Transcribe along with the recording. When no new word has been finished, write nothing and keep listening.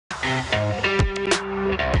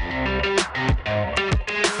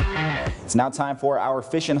It's now time for our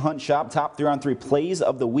Fish and Hunt Shop top 3-on-3 plays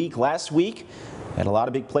of the week. Last week, we had a lot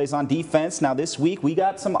of big plays on defense. Now this week, we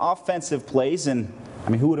got some offensive plays, and I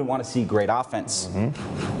mean, who wouldn't want to see great offense?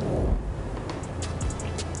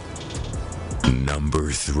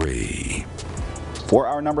 Number 3. For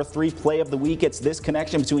our number 3 play of the week, it's this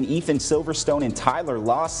connection between Ethan Silverstone and Tyler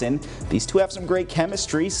Lawson. These two have some great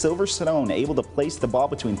chemistry. Silverstone able to place the ball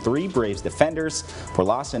between 3 Braves defenders for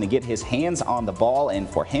Lawson to get his hands on the ball and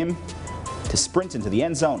for him to sprint into the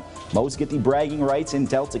end zone. Mo's get the bragging rights in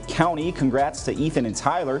Delta County. Congrats to Ethan and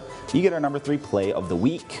Tyler. You get our number 3 play of the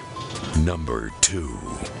week. Number 2.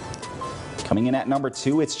 Coming in at number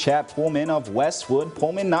 2, it's Chad Pullman of Westwood.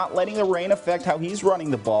 Pullman not letting the rain affect how he's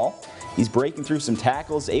running the ball. He's breaking through some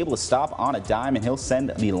tackles, able to stop on a dime, and he'll send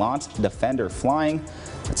the launch defender flying.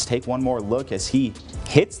 Let's take one more look as he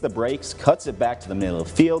hits the brakes, cuts it back to the middle of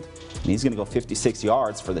the field, and he's going to go 56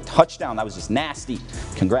 yards for the touchdown. That was just nasty.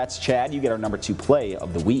 Congrats, Chad. You get our number 2 play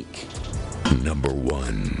of the week. Number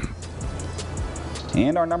 1.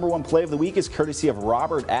 And our number 1 play of the week is courtesy of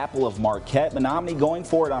Robert Apple of Marquette. Menominee going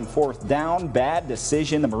for it on 4th down. Bad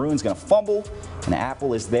decision. The Maroons going to fumble, and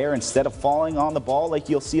Apple is there. Instead of falling on the ball like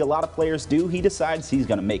you'll see a lot of players do, he decides he's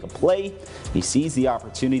going to make a play. He sees the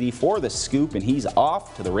opportunity for the scoop, and he's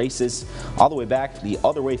off to the races all the way back the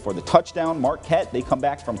other way for the touchdown. Marquette, they come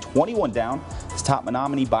back from 21 down. It's top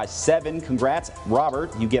Menominee by 7. Congrats,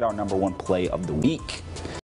 Robert. You get our number 1 play of the week.